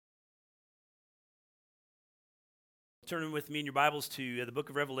turn with me in your Bibles to the book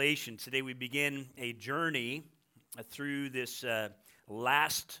of Revelation. Today we begin a journey through this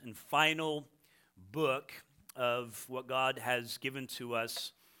last and final book of what God has given to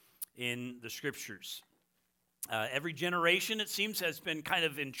us in the Scriptures. Every generation, it seems, has been kind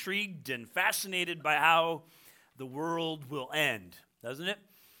of intrigued and fascinated by how the world will end, doesn't it?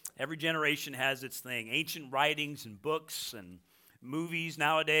 Every generation has its thing. Ancient writings and books and movies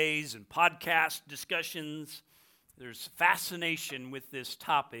nowadays and podcast discussions. There's fascination with this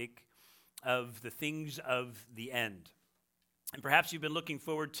topic of the things of the end. And perhaps you've been looking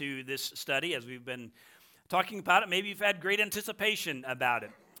forward to this study as we've been talking about it. Maybe you've had great anticipation about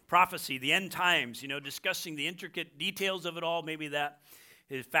it. Prophecy, the end times, discussing the intricate details of it all. Maybe that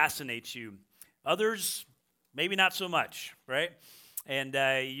fascinates you. Others, maybe not so much, right? And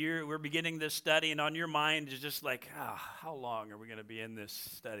we're beginning this study, and on your mind is just like, how long are we going to be in this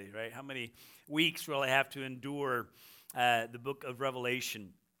study, right? How many weeks will I have to endure the book of Revelation?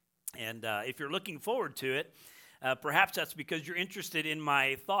 And if you're looking forward to it, perhaps that's because you're interested in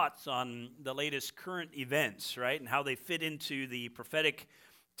my thoughts on the latest current events, right? And how they fit into the prophetic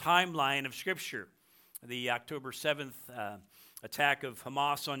timeline of Scripture. The October 7th attack of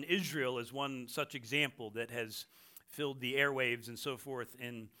Hamas on Israel is one such example that has filled the airwaves and so forth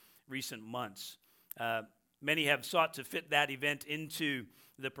in recent months. Many have sought to fit that event into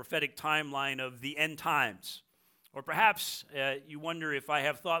the prophetic timeline of the end times. Or perhaps you wonder if I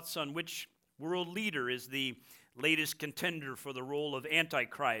have thoughts on which world leader is the latest contender for the role of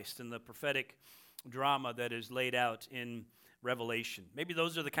Antichrist in the prophetic drama that is laid out in Revelation. Maybe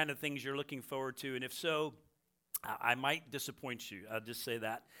those are the kind of things you're looking forward to, and if so, I might disappoint you. I'll just say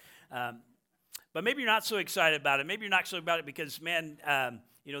that. But maybe you're not so excited about it. Maybe you're not so about it because,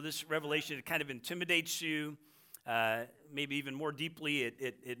 this revelation, it kind of intimidates you. Maybe even more deeply,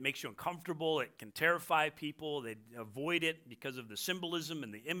 it makes you uncomfortable. It can terrify people. They avoid it because of the symbolism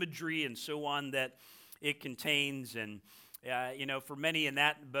and the imagery and so on that it contains. And, for many in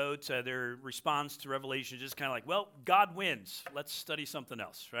that boat, their response to Revelation is just kind of like, well, God wins. Let's study something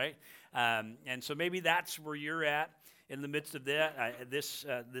else, right? And so maybe that's where you're at. In the midst of that,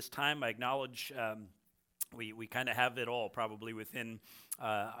 this time, I acknowledge we kind of have it all probably within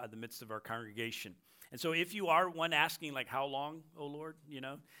the midst of our congregation. And so if you are one asking, like, how long, oh Lord,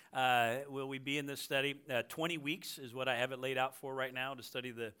 will we be in this study? 20 weeks is what I have it laid out for right now to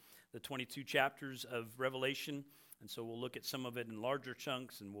study the 22 chapters of Revelation. And so we'll look at some of it in larger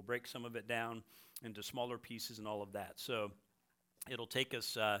chunks, and we'll break some of it down into smaller pieces and all of that. So it'll take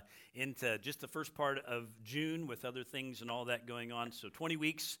us into just the first part of June with other things and all that going on. So 20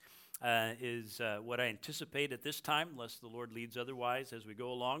 weeks is what I anticipate at this time, unless the Lord leads otherwise as we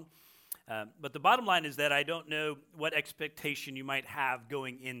go along. But the bottom line is that I don't know what expectation you might have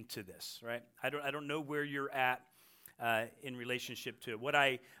going into this, right? I don't know where you're at in relationship to it. What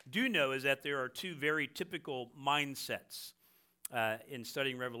I do know is that there are two very typical mindsets in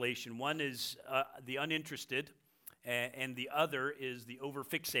studying Revelation. One is the uninterested, and the other is the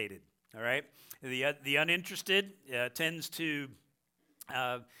over-fixated, all right? The uninterested tends to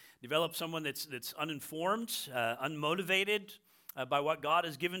develop someone that's uninformed, unmotivated by what God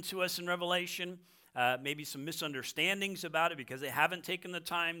has given to us in Revelation, maybe some misunderstandings about it because they haven't taken the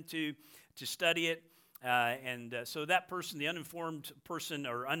time to study it. So that person, the uninformed person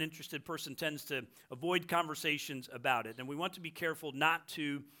or uninterested person, tends to avoid conversations about it. And we want to be careful not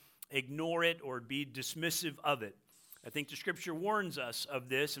to ignore it or be dismissive of it. I think the Scripture warns us of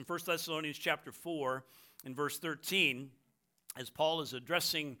this in 1 Thessalonians chapter 4 and verse 13, as Paul is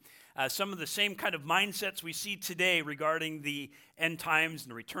addressing some of the same kind of mindsets we see today regarding the end times and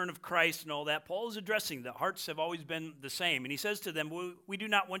the return of Christ and all that. Paul is addressing the hearts have always been the same. And he says to them, we do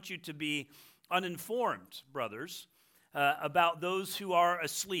not want you to be uninformed, brothers, about those who are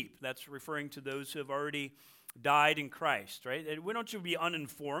asleep. That's referring to those who have already died in Christ, right? We don't want you to be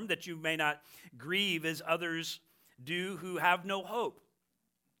uninformed, that you may not grieve as others do who have no hope.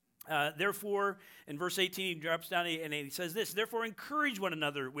 Therefore, in verse 18, he drops down and he says this, therefore encourage one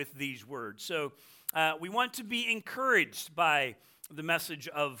another with these words. So we want to be encouraged by the message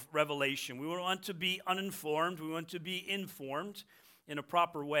of Revelation. We want to be uninformed. We want to be informed in a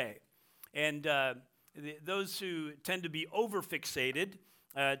proper way. And those who tend to be over-fixated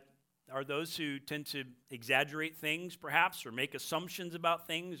are those who tend to exaggerate things, perhaps, or make assumptions about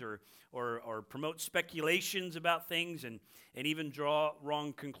things, or promote speculations about things, and even draw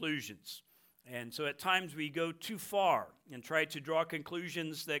wrong conclusions. And so at times we go too far and try to draw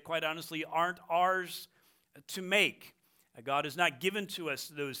conclusions that, quite honestly, aren't ours to make. God has not given to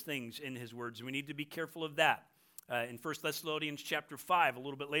us those things in His words. We need to be careful of that. In 1 Thessalonians chapter 5, a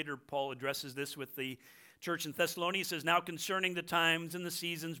little bit later, Paul addresses this with the church in Thessalonica. He says, "Now concerning the times and the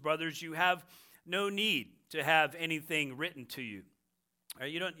seasons, brothers, you have no need to have anything written to you."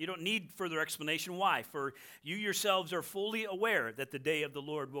 You don't need further explanation. Why? For you yourselves are fully aware that the day of the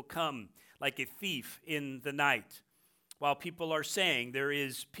Lord will come like a thief in the night. While people are saying there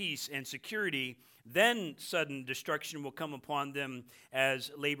is peace and security, then sudden destruction will come upon them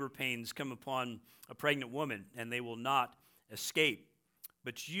as labor pains come upon a pregnant woman, and they will not escape.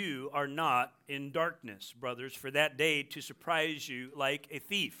 But you are not in darkness, brothers, for that day to surprise you like a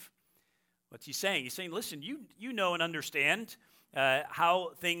thief. What's he saying? He's saying, listen, you know and understand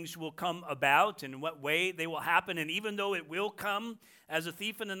how things will come about and in what way they will happen. And even though it will come as a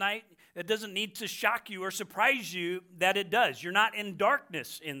thief in the night, it doesn't need to shock you or surprise you that it does. You're not in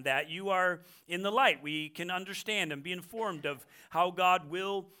darkness in that. You are in the light. We can understand and be informed of how God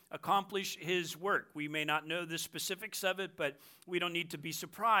will accomplish his work. We may not know the specifics of it, but we don't need to be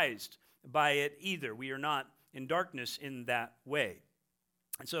surprised by it either. We are not in darkness in that way.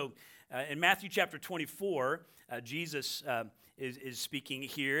 And so in Matthew chapter 24, Jesus is speaking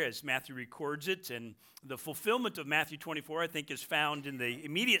here as Matthew records it. And the fulfillment of Matthew 24, I think, is found in the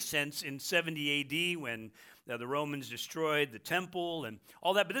immediate sense in 70 A.D. when the Romans destroyed the temple and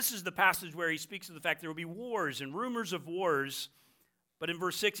all that. But this is the passage where he speaks of the fact there will be wars and rumors of wars. But in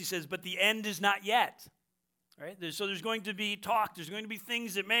verse 6, he says, but the end is not yet. Right? So there's going to be talk. There's going to be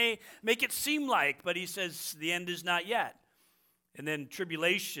things that may make it seem like, but he says the end is not yet. And then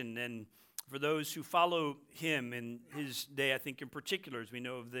tribulation, and for those who follow him in his day, I think in particular, as we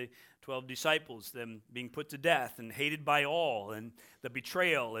know of the 12 disciples, them being put to death and hated by all, and the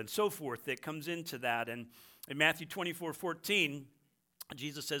betrayal and so forth that comes into that. And in Matthew 24:14,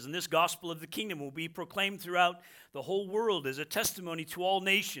 Jesus says, "And this gospel of the kingdom will be proclaimed throughout the whole world as a testimony to all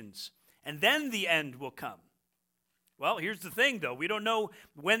nations, and then the end will come." Well, here's the thing, though. We don't know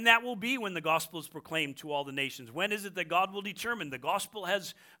when that will be, when the gospel is proclaimed to all the nations. When is it that God will determine? The gospel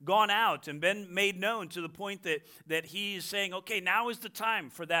has gone out and been made known to the point that he is saying, okay, now is the time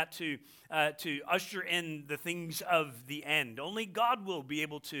for that to usher in the things of the end. Only God will be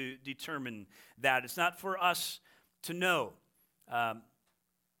able to determine that. It's not for us to know.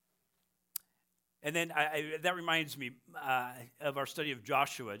 And then that reminds me of our study of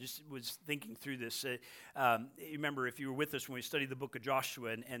Joshua. I just was thinking through this. You remember, if you were with us when we studied the book of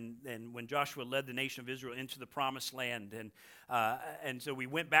Joshua, and when Joshua led the nation of Israel into the promised land. And so we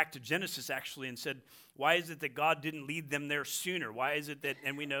went back to Genesis, actually, and said, why is it that God didn't lead them there sooner? Why is it that,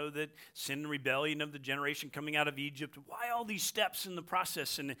 and we know that sin and rebellion of the generation coming out of Egypt, why all these steps in the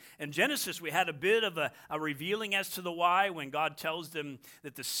process? And in Genesis, we had a bit of a revealing as to the why when God tells them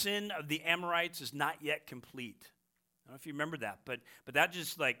that the sin of the Amorites is not yet complete. I don't know if you remember that, but that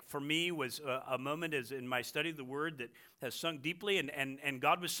just, like, for me was a moment as in my study of the Word that has sunk deeply, and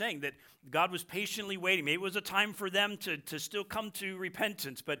God was saying that God was patiently waiting. Maybe it was a time for them to still come to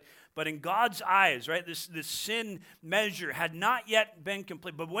repentance, but in God's eyes, right, this sin measure had not yet been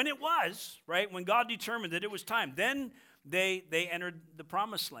complete. But when it was, right, when God determined that it was time, then they entered the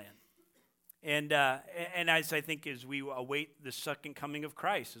promised land. And as I think as we await the second coming of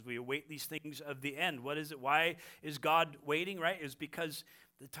Christ, as we await these things of the end, what is it? Why is God waiting, right? It's because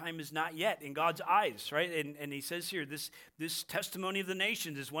the time is not yet in God's eyes, right? And he says here, this testimony of the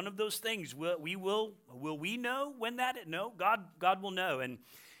nations is one of those things. Will we know when that? No, God will know. And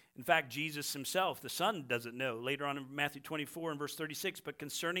in fact, Jesus himself, the Son, doesn't know. Later on in Matthew 24 and verse 36, but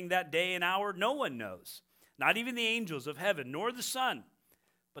concerning that day and hour, no one knows, not even the angels of heaven, nor the Son,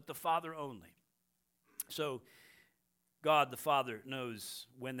 but the Father only. So God the Father knows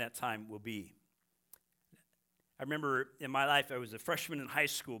when that time will be. I remember in my life, I was a freshman in high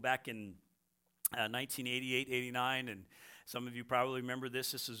school back in 1988, 89, and some of you probably remember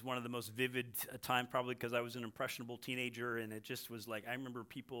this. This is one of the most vivid time, probably because I was an impressionable teenager, and it just was like, I remember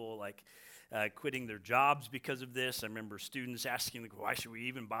people like quitting their jobs because of this. I remember students asking, like, why should we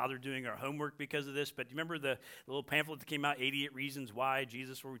even bother doing our homework because of this? But you remember the little pamphlet that came out, 88 Reasons Why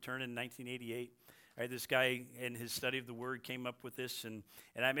Jesus Will Return in 1988? Right, this guy in his study of the Word came up with this, and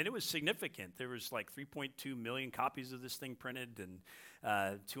I mean, it was significant. There was like 3.2 million copies of this thing printed,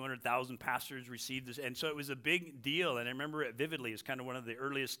 and 200,000 pastors received this, and so it was a big deal. And I remember it vividly as kind of one of the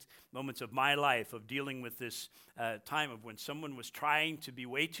earliest moments of my life of dealing with this time of when someone was trying to be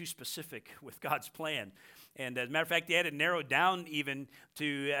way too specific with God's plan. And as a matter of fact, they had it narrowed down even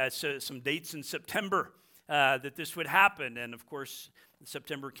to some dates in September. that this would happen. And of course,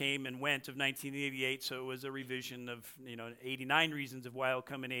 September came and went of 1988, so it was a revision of 89 reasons of why I'll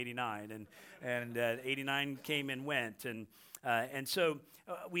come in '89, and 89 came and went, and so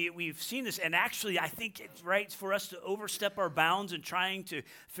we've seen this, and actually I think it's right for us to overstep our bounds in trying to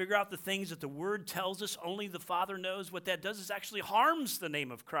figure out the things that the Word tells us only the Father knows. What that does is actually harms the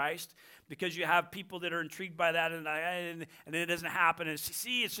name of Christ, because you have people that are intrigued by that, and then it doesn't happen, and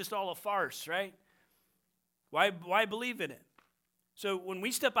see, it's just all a farce, right? Why believe in it? So when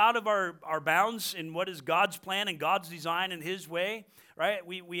we step out of our bounds in what is God's plan and God's design and His way, right,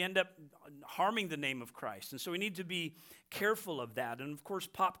 we end up harming the name of Christ. And so we need to be careful of that. And of course,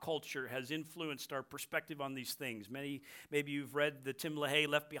 pop culture has influenced our perspective on these things. Maybe you've read the Tim LaHaye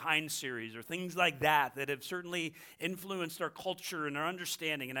Left Behind series or things like that have certainly influenced our culture and our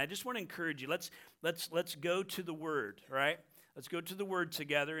understanding. And I just want to encourage you, let's go to the Word, right? Let's go to the Word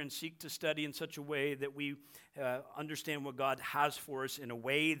together and seek to study in such a way that we understand what God has for us in a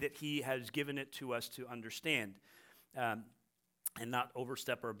way that He has given it to us to understand, and not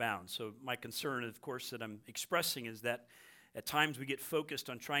overstep our bounds. So my concern, of course, that I'm expressing is that at times we get focused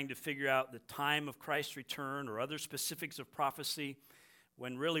on trying to figure out the time of Christ's return or other specifics of prophecy,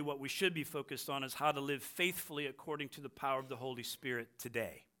 when really what we should be focused on is how to live faithfully according to the power of the Holy Spirit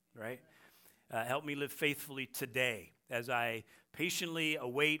today, right? Help me live faithfully today as I patiently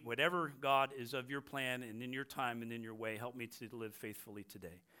await whatever God is of your plan and in your time and in your way. Help me to live faithfully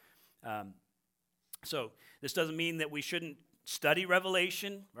today. So this doesn't mean that we shouldn't study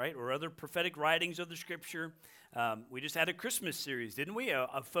Revelation, right, or other prophetic writings of the Scripture. We just had a Christmas series, didn't we,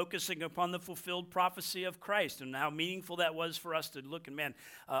 of focusing upon the fulfilled prophecy of Christ and how meaningful that was for us to look, and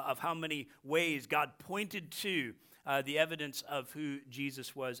of how many ways God pointed to the evidence of who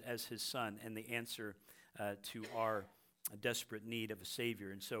Jesus was as His Son and the answer to our desperate need of a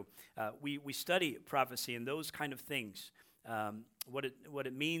Savior. And so we study prophecy and those kind of things. What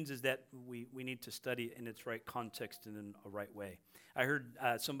it means is that we need to study it in its right context and in a right way. I heard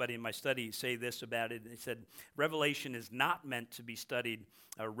somebody in my study say this about it. They said, Revelation is not meant to be studied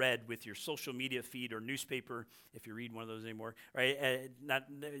or read with your social media feed or newspaper, if you read one of those anymore, right?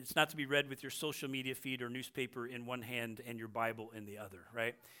 It's not to be read with your social media feed or newspaper in one hand and your Bible in the other,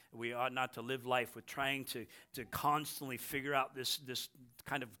 right? We ought not to live life with trying to constantly figure out this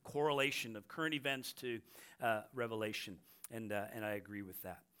kind of correlation of current events to Revelation, and I agree with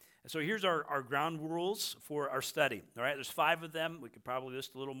that. So here's our ground rules for our study. All right, there's 5 of them. We could probably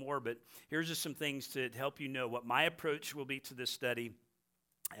list a little more, but here's just some things to help you know what my approach will be to this study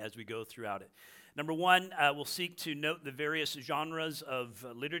as we go throughout it. Number 1, we'll seek to note the various genres of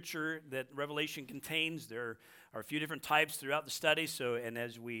literature that Revelation contains. There are a few different types throughout the study, and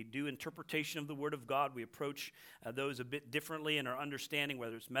as we do interpretation of the Word of God, we approach those a bit differently in our understanding,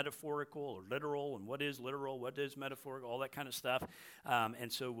 whether it's metaphorical or literal, and what is literal, what is metaphorical, all that kind of stuff. And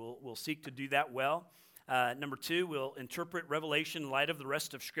so we'll seek to do that well. Number 2, we'll interpret Revelation in light of the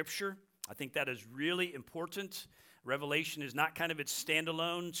rest of Scripture. I think that is really important. Revelation is not kind of its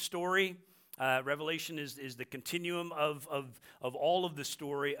standalone story. Revelation is the continuum of all of the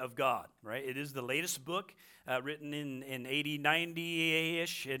story of God, right? It is the latest book written in AD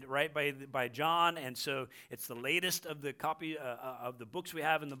 90-ish, right, by John, and so it's the latest of the copy of the books we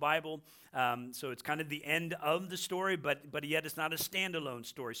have in the Bible. So it's kind of the end of the story, but yet it's not a standalone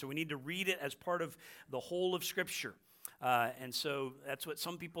story. So we need to read it as part of the whole of Scripture. And so that's what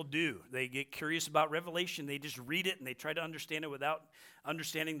some people do. They get curious about Revelation. They just read it and they try to understand it without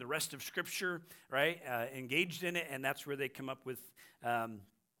understanding the rest of Scripture, right? Engaged in it, and that's where they come up with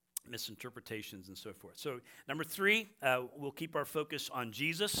misinterpretations and so forth. So number 3, we'll keep our focus on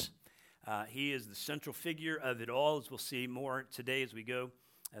Jesus. He is the central figure of it all, as we'll see more today as we go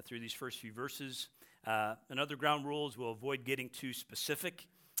through these first few verses. Another ground rule is we'll avoid getting too specific,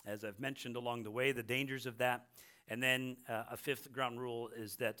 as I've mentioned along the way, the dangers of that. And then a 5th ground rule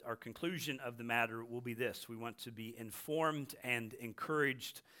is that our conclusion of the matter will be this. We want to be informed and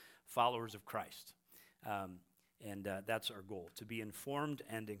encouraged followers of Christ. And that's our goal, to be informed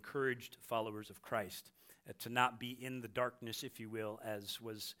and encouraged followers of Christ, to not be in the darkness, if you will, as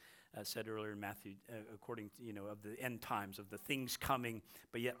was said earlier in Matthew, according to, of the end times, of the things coming,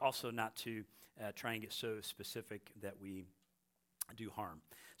 but yet also not to try and get so specific that we do harm.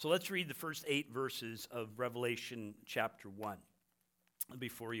 So let's read the first 8 verses of Revelation chapter 1. It'll be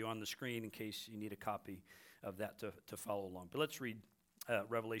for you on the screen in case you need a copy of that to follow along. But let's read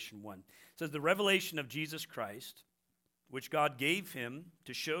Revelation 1. It says, "The revelation of Jesus Christ, which God gave him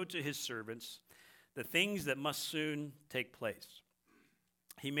to show to his servants the things that must soon take place.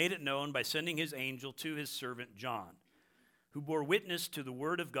 He made it known by sending his angel to his servant John, who bore witness to the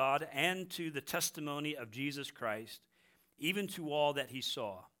word of God and to the testimony of Jesus Christ, even to all that he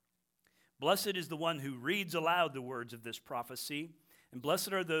saw. Blessed is the one who reads aloud the words of this prophecy, and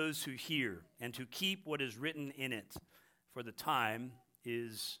blessed are those who hear and who keep what is written in it, for the time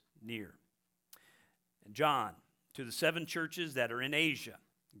is near. And John, to the 7 churches that are in Asia,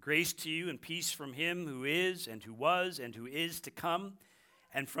 grace to you and peace from him who is and who was and who is to come,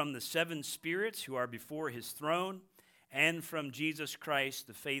 and from the 7 spirits who are before his throne, and from Jesus Christ,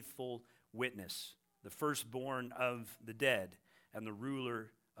 the faithful witness, the firstborn of the dead, and the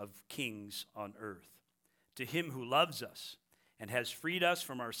ruler of kings on earth. To him who loves us and has freed us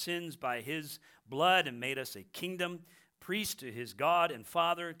from our sins by his blood and made us a kingdom, priest to his God and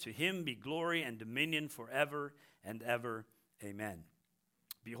Father, to him be glory and dominion forever and ever. Amen.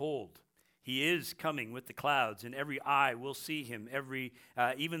 Behold, he is coming with the clouds, and every eye will see him,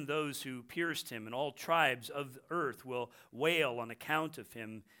 even those who pierced him, and all tribes of earth will wail on account of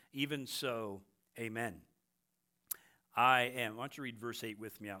him. Even so, amen. I am. Why don't you read verse 8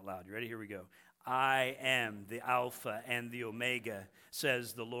 with me out loud? You ready? Here we go. I am the Alpha and the Omega,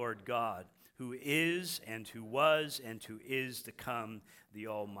 says the Lord God, who is and who was and who is to come, the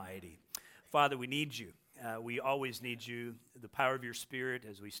Almighty. Father, we need you. We always need you, the power of your Spirit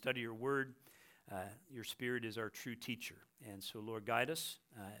as we study your word. Your Spirit is our true teacher. And so, Lord, guide us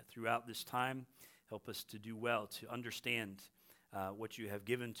throughout this time. Help us to do well, to understand what you have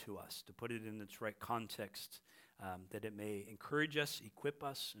given to us, to put it in its right context, that it may encourage us, equip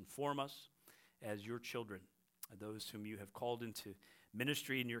us, inform us as your children, those whom you have called into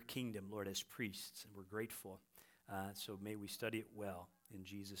ministry in your kingdom, Lord, as priests. And we're grateful. So may we study it well. In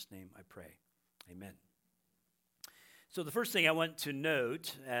Jesus' name I pray. Amen. So the first thing I want to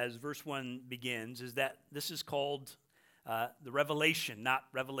note as verse 1 begins is that this is called the revelation, not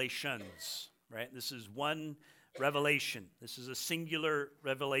revelations, right? This is one revelation. This is a singular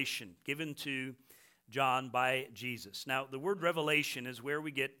revelation given to John by Jesus. Now, the word revelation is where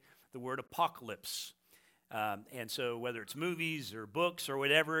we get the word apocalypse. And so whether it's movies or books or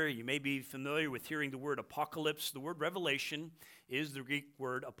whatever, you may be familiar with hearing the word apocalypse. The word revelation is the Greek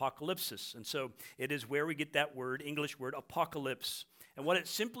word apocalypsis. And so it is where we get that word, English word apocalypse. And what it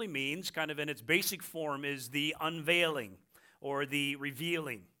simply means, kind of in its basic form, is the unveiling or the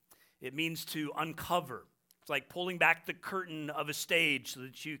revealing. It means to uncover. It's like pulling back the curtain of a stage so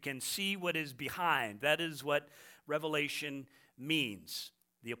that you can see what is behind. That is what revelation means,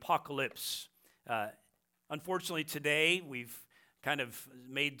 the apocalypse. Unfortunately, today, we've kind of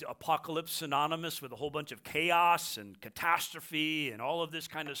made apocalypse synonymous with a whole bunch of chaos and catastrophe and all of this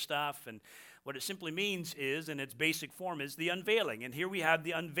kind of stuff. And what it simply means is, in its basic form, is the unveiling. And here we have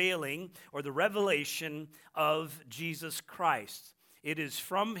the unveiling or the revelation of Jesus Christ. It is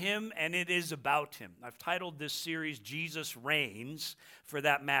from him and it is about him. I've titled this series, Jesus Reigns, for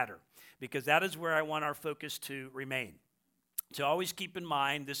that matter, because that is where I want our focus to remain. To always keep in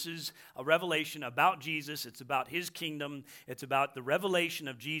mind, this is a revelation about Jesus. It's about his kingdom. It's about the revelation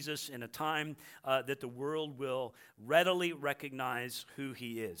of Jesus in a time that the world will readily recognize who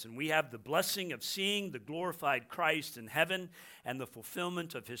he is. And we have the blessing of seeing the glorified Christ in heaven and the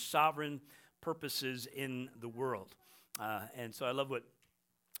fulfillment of his sovereign purposes in the world. And so I love what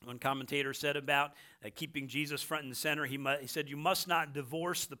one commentator said about keeping Jesus front and center. He said, you must not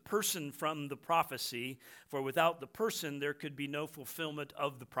divorce the person from the prophecy, for without the person, there could be no fulfillment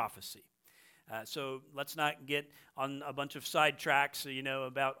of the prophecy. So let's not get on a bunch of sidetracks,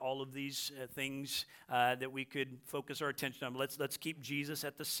 about all of these things that we could focus our attention on. Let's keep Jesus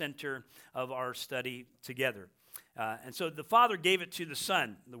at the center of our study together. And so the Father gave it to the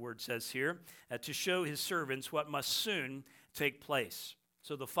Son, the word says here, to show his servants what must soon take place.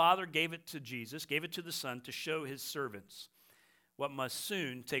 So the Father gave it to Jesus, gave it to the Son to show his servants what must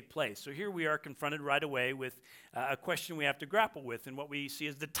soon take place. So here we are confronted right away with a question we have to grapple with, and what we see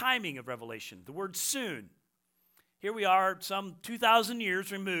is the timing of revelation, the word soon. Here we are some 2,000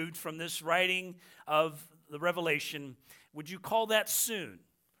 years removed from this writing of the revelation. Would you call that soon,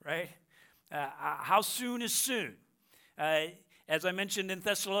 right? How soon is soon? As I mentioned in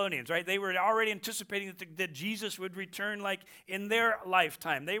Thessalonians, right? They were already anticipating that Jesus would return like in their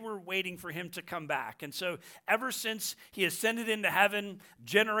lifetime. They were waiting for him to come back. And so ever since he ascended into heaven,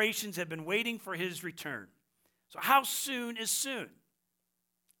 generations have been waiting for his return. So how soon is soon?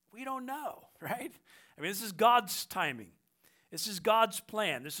 We don't know, right? I mean, this is God's timing. This is God's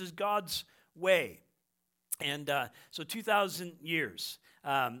plan. This is God's way. And so 2,000 years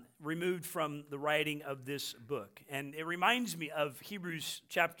removed from the writing of this book. And it reminds me of Hebrews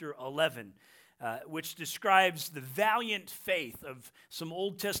chapter 11, which describes the valiant faith of some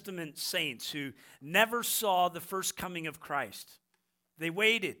Old Testament saints who never saw the first coming of Christ. They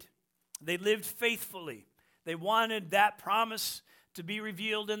waited. They lived faithfully. They wanted that promise to be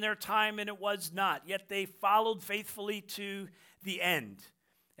revealed in their time, and it was not. Yet they followed faithfully to the end.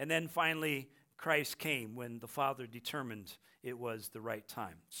 And then finally, Christ came when the Father determined it was the right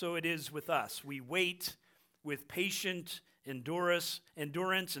time. So it is with us. We wait with patient endurance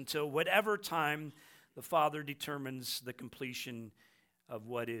until whatever time the Father determines the completion of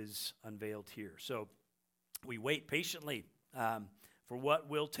what is unveiled here. So we wait patiently for what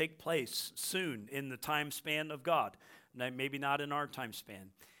will take place soon in the time span of God. Maybe not in our time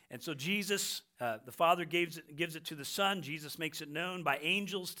span. And so Jesus, the Father gives it to the Son. Jesus makes it known by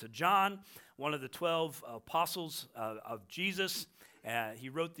angels to John, one of the 12 apostles of Jesus. He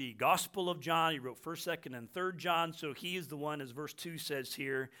wrote the Gospel of John. He wrote 1st, 2nd, and 3rd John. So he is the one, as verse 2 says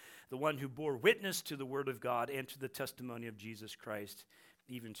here, the one who bore witness to the Word of God and to the testimony of Jesus Christ,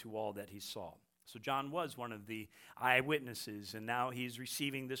 even to all that he saw. So John was one of the eyewitnesses, and now he's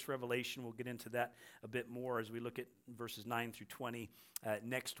receiving this revelation. We'll get into that a bit more as we look at verses 9 through 20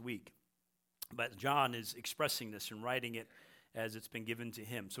 next week. But John is expressing this and writing it as it's been given to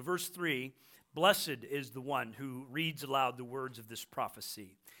him. So verse 3, blessed is the one who reads aloud the words of this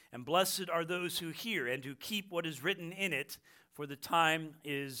prophecy, and blessed are those who hear and who keep what is written in it, for the time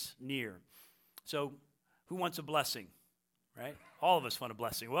is near. So who wants a blessing? Right? All of us want a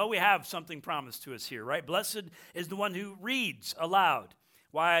blessing. Well, we have something promised to us here, right? Blessed is the one who reads aloud.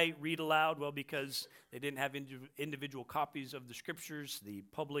 Why read aloud? Well, because they didn't have individual copies of the Scriptures. The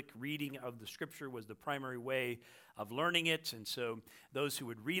public reading of the Scripture was the primary way of learning it. And so those who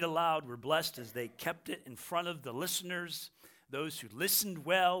would read aloud were blessed as they kept it in front of the listeners. Those who listened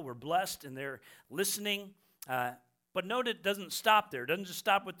well were blessed in their listening. But note it doesn't stop there. It doesn't just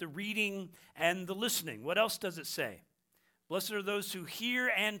stop with the reading and the listening. What else does it say? Blessed are those who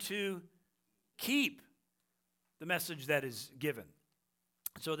hear and to keep the message that is given.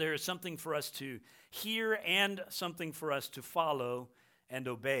 So there is something for us to hear and something for us to follow and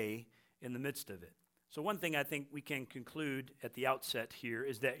obey in the midst of it. So one thing I think we can conclude at the outset here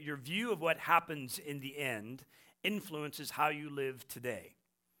is that your view of what happens in the end influences how you live today.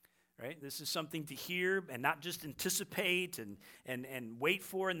 Right? This is something to hear and not just anticipate and wait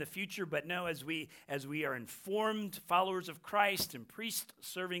for in the future, but no, as we are informed followers of Christ and priests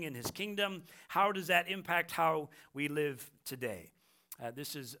serving in his kingdom, how does that impact how we live today?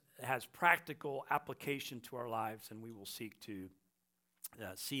 This has practical application to our lives, and we will seek to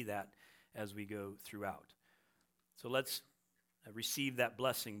see that as we go throughout. So let's receive that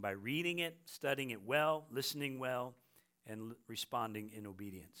blessing by reading it, studying it well, listening well, and responding in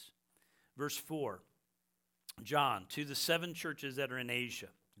obedience. Verse 4, John, to the 7 churches that are in Asia,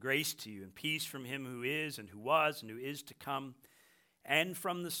 grace to you and peace from him who is and who was and who is to come, and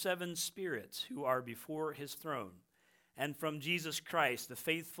from the 7 spirits who are before his throne, and from Jesus Christ, the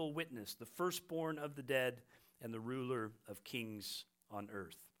faithful witness, the firstborn of the dead, and the ruler of kings on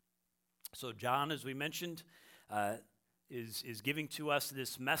earth. So John, as we mentioned, is giving to us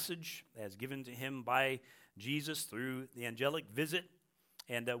this message as given to him by Jesus through the angelic visit.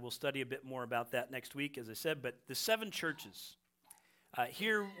 And we'll study a bit more about that next week, as I said. But the 7 churches,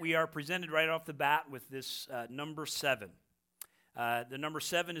 here we are presented right off the bat with this number 7. The number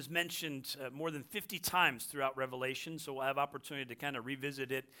 7 is mentioned more than 50 times throughout Revelation, so we'll have opportunity to kind of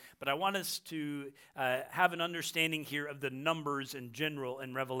revisit it. But I want us to have an understanding here of the numbers in general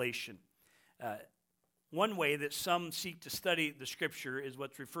in Revelation. One way that some seek to study the Scripture is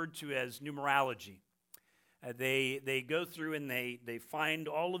what's referred to as numerology. They go through and they find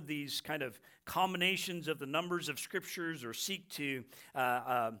all of these kind of combinations of the numbers of Scriptures, or seek to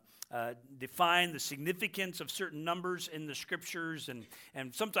define the significance of certain numbers in the Scriptures,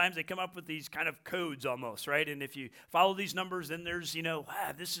 and sometimes they come up with these kind of codes almost, right? And if you follow these numbers, then there's,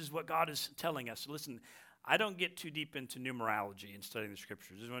 this is what God is telling us. Listen, I don't get too deep into numerology in studying the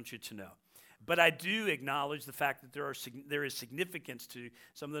Scriptures. I just want you to know. But I do acknowledge the fact that there is significance to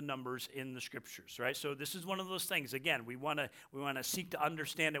some of the numbers in the Scriptures, right? So this is one of those things. Again, we want to seek to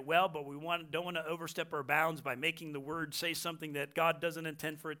understand it well, but we don't want to overstep our bounds by making the Word say something that God doesn't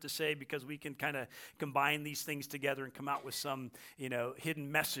intend for it to say, because we can kind of combine these things together and come out with some,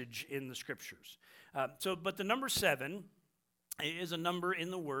 hidden message in the Scriptures. But the number 7 is a number in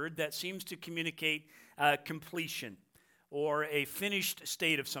the Word that seems to communicate completion. or a finished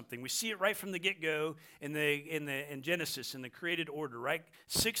state of something. We see it right from the get-go in Genesis, in the created order, right?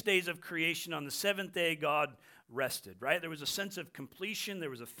 6 days of creation. On the seventh day, God rested, right? There was a sense of completion. There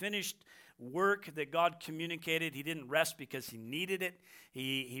was a finished work that God communicated. He didn't rest because he needed it.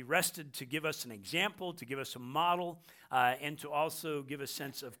 He rested to give us an example, to give us a model, and to also give a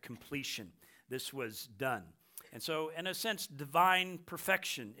sense of completion. This was done. And so, in a sense, divine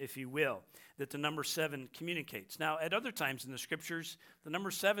perfection, if you will, that the number 7 communicates. Now, at other times in the scriptures, the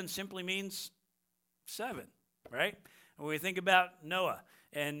number 7 simply means 7, right? When we think about Noah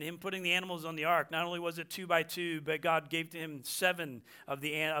and him putting the animals on the ark, not only was it 2 by 2, but God gave to him 7 of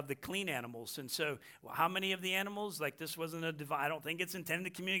the clean animals. And so, how many of the animals? Like, this wasn't a divine, I don't think it's intended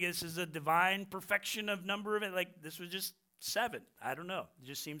to communicate. This is a divine perfection of number of it. Like, this was just 7. I don't know. It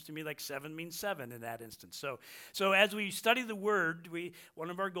just seems to me like 7 means 7 in that instance. So as we study the word,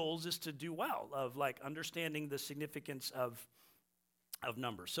 one of our goals is to do well of like understanding the significance of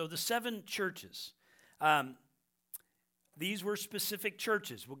numbers. So the 7 churches, these were specific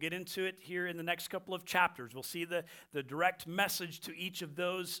churches. We'll get into it here in the next couple of chapters. We'll see the direct message to each of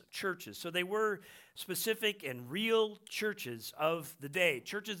those churches. So they were specific and real churches of the day,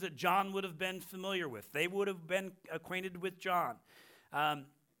 churches that John would have been familiar with. They would have been acquainted with John. And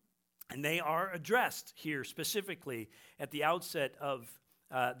they are addressed here specifically at the outset of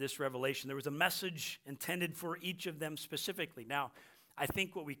this revelation. There was a message intended for each of them specifically. Now, I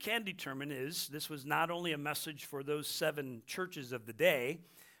think what we can determine is this was not only a message for those 7 churches of the day,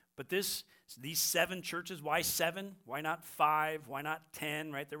 but these 7 churches, why 7? Why not 5? Why not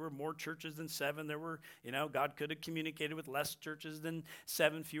 10, right? There were more churches than 7. There were, God could have communicated with less churches than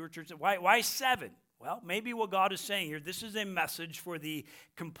 7, fewer churches. Why 7? Well, maybe what God is saying here, this is a message for the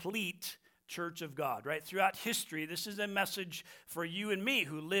complete church of God, right? Throughout history, this is a message for you and me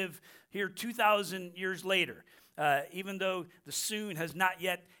who live here 2,000 years later. Even though the soon has not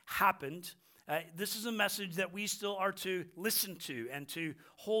yet happened, this is a message that we still are to listen to and to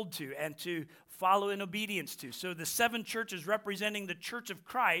hold to and to follow in obedience to. So the 7 churches representing the church of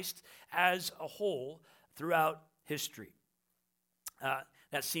Christ as a whole throughout history.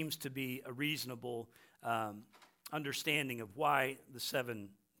 That seems to be a reasonable understanding of why the 7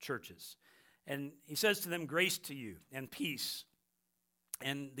 churches. And he says to them, grace to you and peace.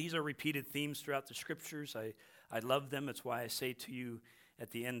 And these are repeated themes throughout the scriptures. I love them. That's why I say to you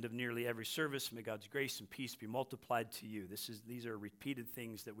at the end of nearly every service, may God's grace and peace be multiplied to you. These are repeated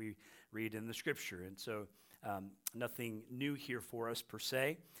things that we read in the scripture. And so nothing new here for us per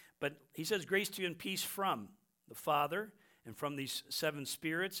se. But he says grace to you and peace from the Father and from these 7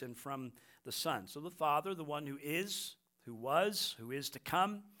 spirits and from the Son. So the Father, the one who is, who was, who is to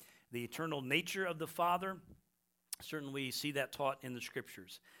come, the eternal nature of the Father. Certainly we see that taught in the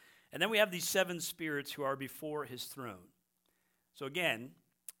scriptures. And then we have these 7 spirits who are before his throne. So again,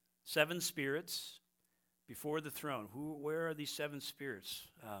 7 spirits before the throne. Where are these 7 spirits?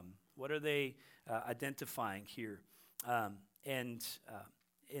 What are they identifying here? And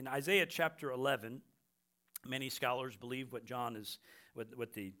in Isaiah chapter 11, many scholars believe what John is,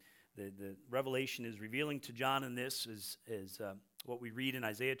 what the revelation is revealing to John in this is what we read in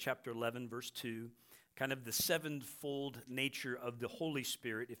Isaiah chapter 11, verse 2. Kind of the 7-fold nature of the Holy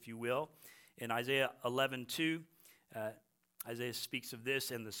Spirit, if you will. In Isaiah 11:2, Isaiah speaks of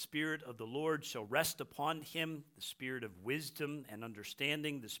this, and the Spirit of the Lord shall rest upon him, the Spirit of wisdom and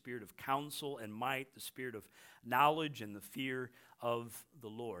understanding, the Spirit of counsel and might, the Spirit of knowledge and the fear of the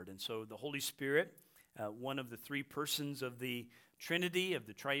Lord. And so the Holy Spirit, one of the 3 persons of the Trinity, of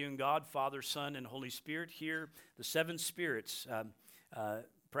the triune God, Father, Son, and Holy Spirit. Here, the 7 spirits,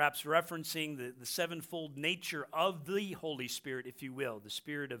 perhaps referencing the 7-fold nature of the Holy Spirit, if you will, the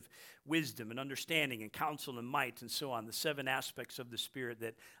Spirit of wisdom and understanding and counsel and might and so on, the 7 aspects of the Spirit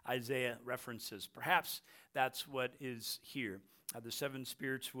that Isaiah references. Perhaps that's what is here. The 7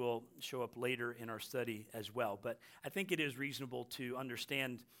 spirits will show up later in our study as well. But I think it is reasonable to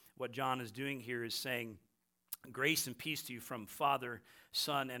understand what John is doing here is saying, grace and peace to you from Father,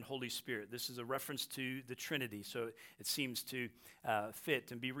 Son, and Holy Spirit. This is a reference to the Trinity, so it seems to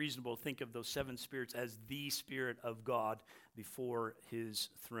fit and be reasonable to think of those 7 spirits as the Spirit of God before his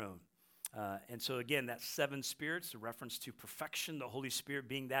throne. And so again, that 7 spirits, a reference to perfection, the Holy Spirit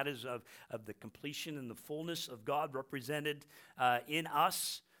being that is of the completion and the fullness of God represented in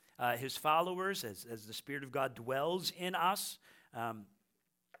us, his followers, as the Spirit of God dwells in us.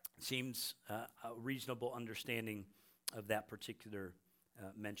 Seems a reasonable understanding of that particular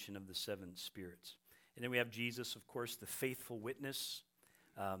mention of the 7 spirits. And then we have Jesus, of course, the faithful witness,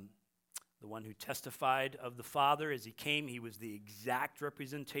 the one who testified of the Father as he came. He was the exact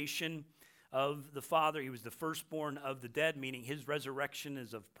representation of the Father. He was the firstborn of the dead, meaning his resurrection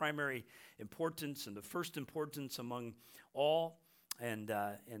is of primary importance and the first importance among all. And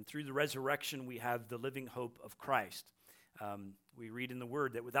through the resurrection, we have the living hope of Christ. We read in the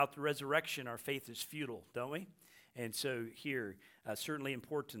Word that without the resurrection, our faith is futile, don't we? And so here, certainly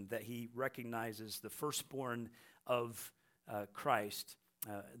important that he recognizes the firstborn of Christ,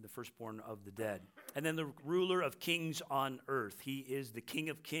 the firstborn of the dead. And then the ruler of kings on earth. He is the King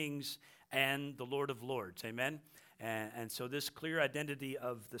of kings and the Lord of lords. Amen? And so this clear identity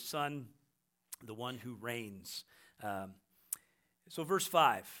of the Son, the one who reigns. So verse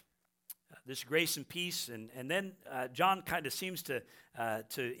 5. This grace and peace, and then John kind of seems to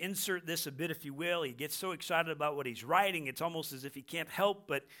insert this a bit, if you will. He gets so excited about what he's writing, it's almost as if he can't help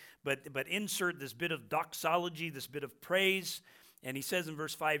but insert this bit of doxology, this bit of praise. And he says in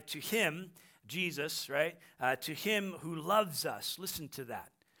verse 5, to him, Jesus, right, to him who loves us. Listen to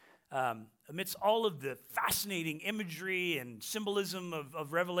that. Amidst all of the fascinating imagery and symbolism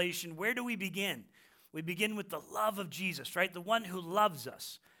of Revelation, where do we begin? We begin with the love of Jesus, right, the one who loves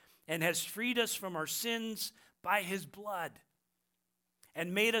us and has freed us from our sins by his blood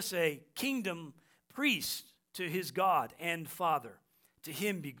and made us a kingdom priest to his God and Father. To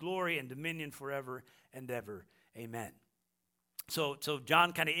him be glory and dominion forever and ever. Amen. So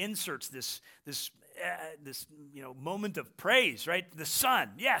John kind of inserts this moment of praise, right? The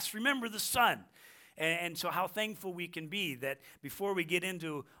Son. Yes, remember the Son. And so how thankful we can be that before we get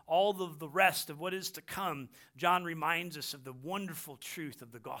into all of the rest of what is to come, John reminds us of the wonderful truth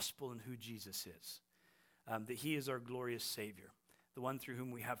of the gospel and who Jesus is. That he is our glorious Savior, the one through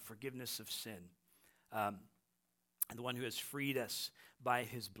whom we have forgiveness of sin, and the one who has freed us by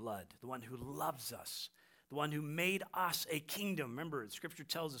his blood, the one who loves us, the one who made us a kingdom. Remember, the scripture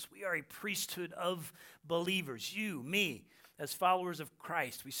tells us we are a priesthood of believers, you, me, as followers of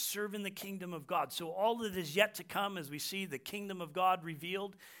Christ. We serve in the kingdom of God. So all that is yet to come as we see the kingdom of God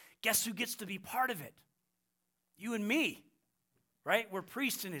revealed, guess who gets to be part of it? You and me, right? We're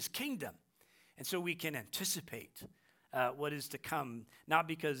priests in his kingdom. And so we can anticipate what is to come, not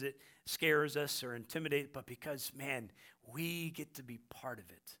because it scares us or intimidates, but because, man, we get to be part of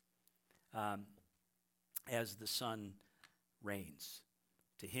it as the Son reigns.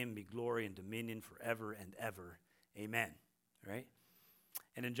 To him be glory and dominion forever and ever. Amen. Right?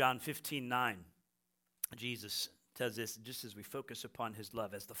 And in John 15:9, Jesus says this just as we focus upon his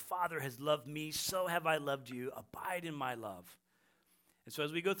love. As the Father has loved me, so have I loved you. Abide in my love. And so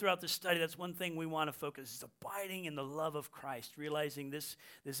as we go throughout this study, that's one thing we want to focus is abiding in the love of Christ, realizing this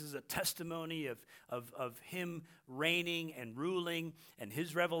is a testimony of him reigning and ruling and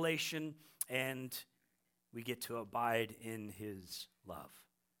his revelation, and we get to abide in his love.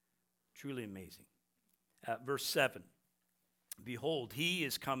 Truly amazing. Verse 7. Behold, he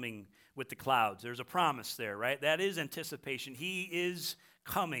is coming with the clouds. There's a promise there, right? That is anticipation. He is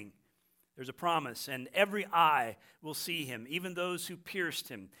coming. There's a promise. And every eye will see him, even those who pierced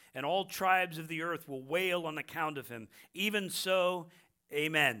him. And all tribes of the earth will wail on account of him. Even so,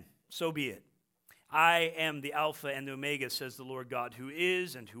 amen. So be it. I am the Alpha and the Omega, says the Lord God, who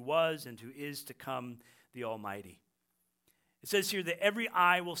is and who was and who is to come, the Almighty. It says here that every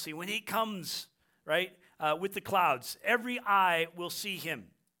eye will see. When he comes, right, with the clouds, every eye will see him,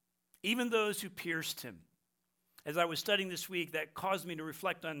 even those who pierced him. As I was studying this week, that caused me to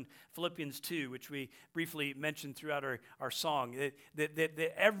reflect on Philippians 2, which we briefly mentioned throughout our song,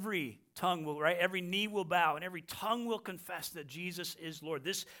 that every tongue will, right, every knee will bow and every tongue will confess that Jesus is Lord.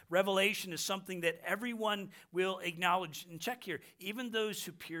 This revelation is something that everyone will acknowledge. And check here, even those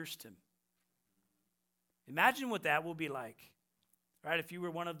who pierced him. Imagine what that will be like, right, if you were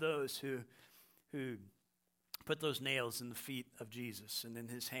one of those who put those nails in the feet of Jesus and in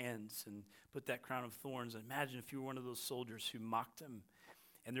his hands and put that crown of thorns. Imagine if you were one of those soldiers who mocked him.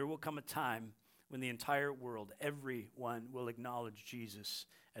 And there will come a time when the entire world, everyone will acknowledge Jesus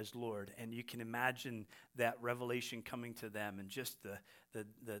as Lord. And you can imagine that revelation coming to them and just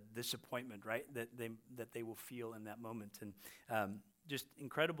the disappointment, right, that they will feel in that moment. And just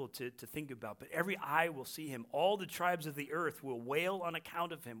incredible to think about. But every eye will see him. All the tribes of the earth will wail on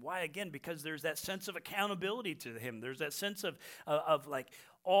account of him. Why? Again, because there's that sense of accountability to him. There's that sense of like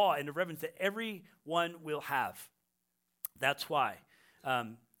awe and reverence that everyone will have. That's why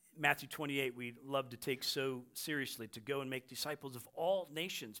Matthew 28 we love to take so seriously, to go and make disciples of all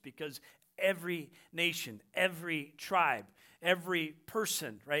nations, because every nation, every tribe, every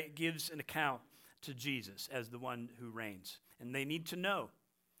person, right, gives an account to Jesus as the one who reigns. And they need to know.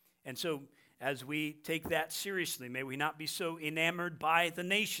 And so as we take that seriously. May we not be so enamored by the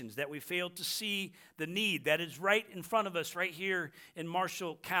nations that we fail to see the need that is right in front of us, right here in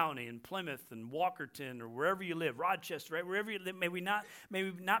Marshall County, in Plymouth and Walkerton, or wherever you live, Rochester, right? Wherever you live, may we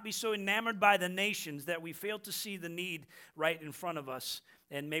not be so enamored by the nations that we fail to see the need right in front of us.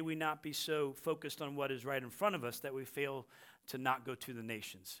 And may we not be so focused on what is right in front of us that we fail to not go to the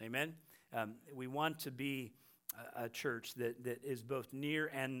nations. Amen? We want to be a church that is both near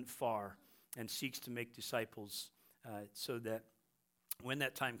and far, and seeks to make disciples so that when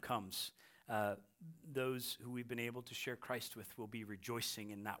that time comes, those who we've been able to share Christ with will be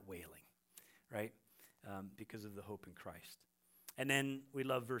rejoicing and not wailing, right? Because of the hope in Christ. And then we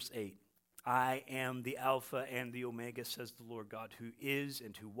love verse 8. I am the Alpha and the Omega, says the Lord God, who is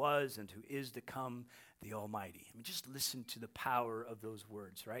and who was and who is to come, the Almighty. I mean, just listen to the power of those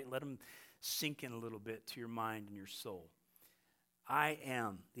words, right? Let them sink in a little bit to your mind and your soul. I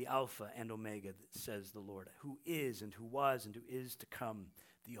am the Alpha and Omega, says the Lord, who is and who was and who is to come,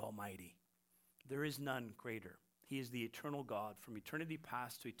 the Almighty. There is none greater. He is the eternal God from eternity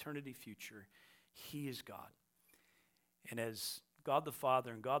past to eternity future. He is God. And as God the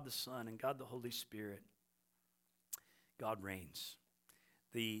Father and God the Son and God the Holy Spirit, God reigns.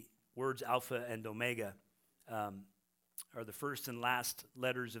 The words Alpha and Omega are the first and last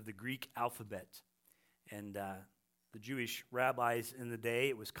letters of the Greek alphabet. And the Jewish rabbis in the day,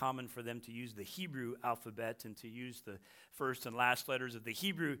 it was common for them to use the Hebrew alphabet and to use the first and last letters of the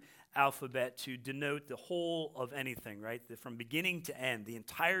Hebrew alphabet to denote the whole of anything, right? From beginning to end, the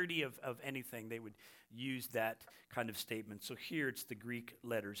entirety of anything, they would use that kind of statement. So here it's the Greek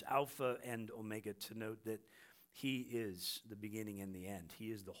letters, Alpha and Omega, to note that he is the beginning and the end.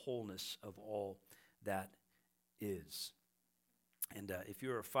 He is the wholeness of all that is. And if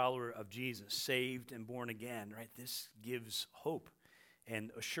you're a follower of Jesus, saved and born again, right, this gives hope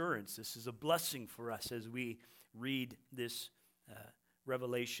and assurance. This is a blessing for us as we read this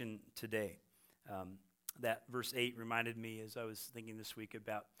revelation today. That verse 8 reminded me as I was thinking this week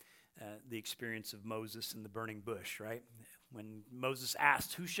about the experience of Moses in the burning bush, right? When Moses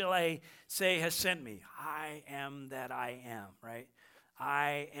asked, who shall I say has sent me? I am that I am, right?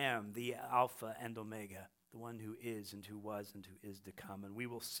 I am the Alpha and Omega, the one who is and who was and who is to come. And we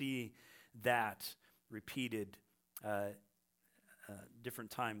will see that repeated different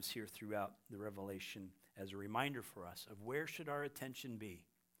times here throughout the Revelation as a reminder for us of where should our attention be.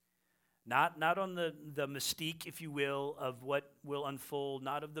 Not on the mystique, if you will, of what will unfold,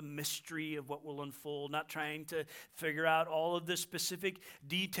 not of the mystery of what will unfold, not trying to figure out all of the specific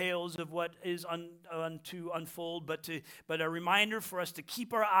details of what is to unfold, but a reminder for us to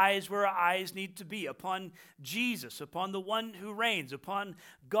keep our eyes where our eyes need to be, upon Jesus, upon the one who reigns, upon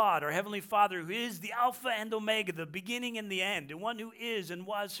God, our Heavenly Father, who is the Alpha and Omega, the beginning and the end, and one who is and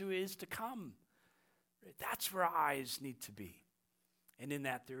was, who is to come. That's where our eyes need to be. And in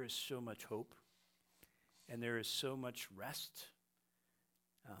that, there is so much hope, and there is so much rest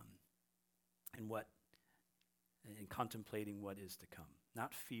in contemplating what is to come.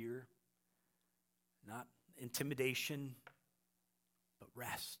 Not fear, not intimidation, but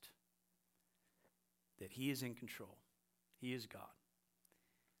rest. That He is in control. He is God.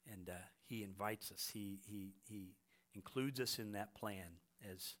 And He invites us. He includes us in that plan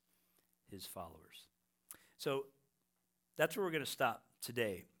as His followers. So that's where we're going to stop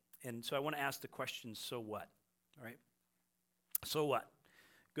today. And so I want to ask the question, so what? All right? So what?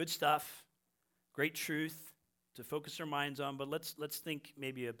 Good stuff, great truth to focus our minds on, but let's think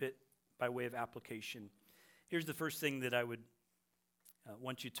maybe a bit by way of application. Here's the first thing that I would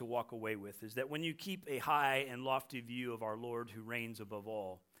want you to walk away with, is that when you keep a high and lofty view of our Lord who reigns above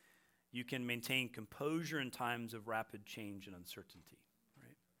all, you can maintain composure in times of rapid change and uncertainty.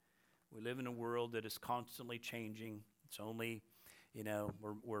 Right? We live in a world that is constantly changing. It's only,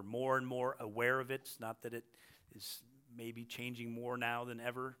 we're more and more aware of it. It's not that it is maybe changing more now than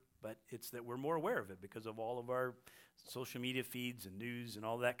ever, but it's that we're more aware of it because of all of our social media feeds and news and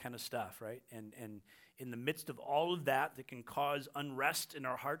all that kind of stuff, right? And in the midst of all of that can cause unrest in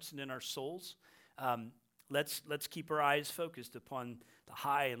our hearts and in our souls, let's keep our eyes focused upon the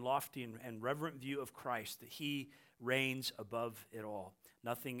high and lofty and reverent view of Christ, that He reigns above it all.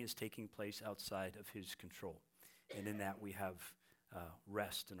 Nothing is taking place outside of His control. And in that we have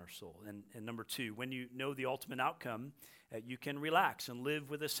rest in our soul. And number two, when you know the ultimate outcome, you can relax and live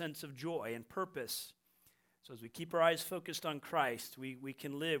with a sense of joy and purpose. So as we keep our eyes focused on Christ, we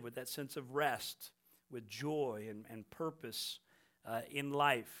can live with that sense of rest, with joy and purpose in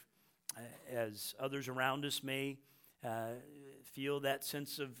life. As others around us may feel that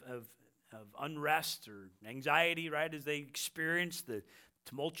sense of unrest or anxiety, right, as they experience the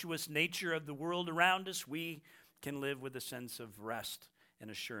tumultuous nature of the world around us, we can live with a sense of rest and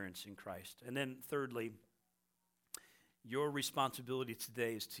assurance in Christ. And then thirdly, your responsibility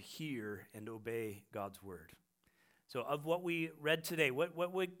today is to hear and obey God's word. So of what we read today, what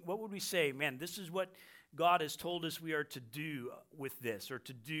would we say? Man, this is what God has told us we are to do with this, or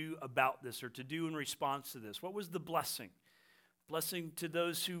to do about this, or to do in response to this. What was the blessing? Blessing to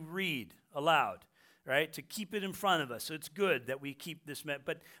those who read aloud, right? To keep it in front of us. So it's good that we keep this,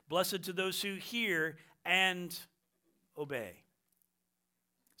 but blessed to those who hear and obey.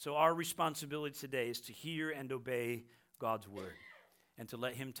 So our responsibility today is to hear and obey God's word and to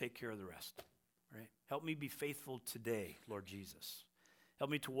let him take care of the rest, right? Help me be faithful today, Lord Jesus. Help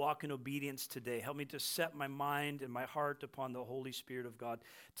me to walk in obedience today. Help me to set my mind and my heart upon the Holy Spirit of God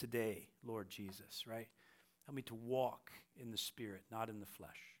today, Lord Jesus, right? Help me to walk in the Spirit, not in the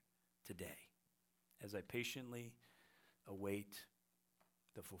flesh, today, as I patiently await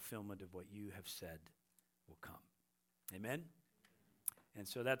the fulfillment of what you have said will come. Amen? And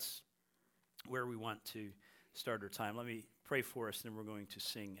so that's where we want to start our time. Let me pray for us, and then we're going to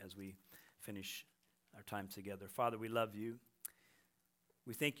sing as we finish our time together. Father, we love you.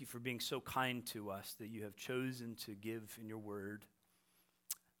 We thank you for being so kind to us that you have chosen to give in your word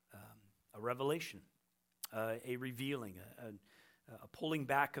a revelation, a revealing, a pulling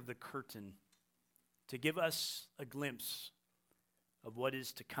back of the curtain to give us a glimpse of what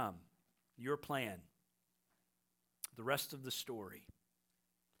is to come, your plan, the rest of the story.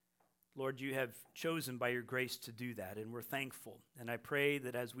 Lord, you have chosen by your grace to do that, and we're thankful. And I pray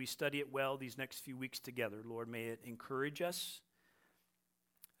that as we study it well these next few weeks together, Lord, may it encourage us.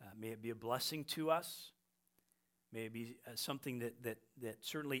 May it be a blessing to us. May it be something that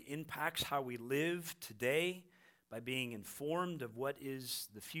certainly impacts how we live today by being informed of what is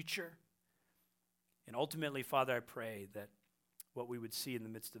the future. And ultimately, Father, I pray that what we would see in the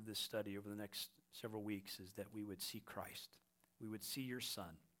midst of this study over the next several weeks is that we would see Christ. We would see your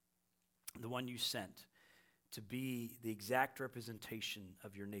Son, the one you sent to be the exact representation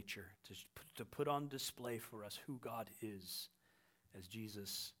of your nature, to put on display for us who God is as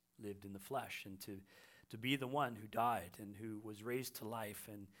Jesus lived in the flesh, and to be the one who died and who was raised to life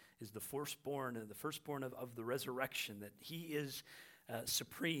and is the firstborn of the resurrection, that he is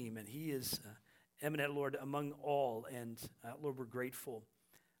supreme and he is eminent, Lord, among all. And Lord, we're grateful.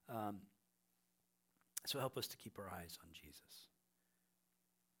 So help us to keep our eyes on Jesus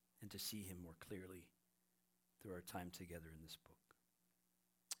and to see him more clearly through our time together in this book.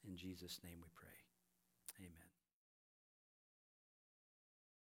 In Jesus' name we pray. Amen.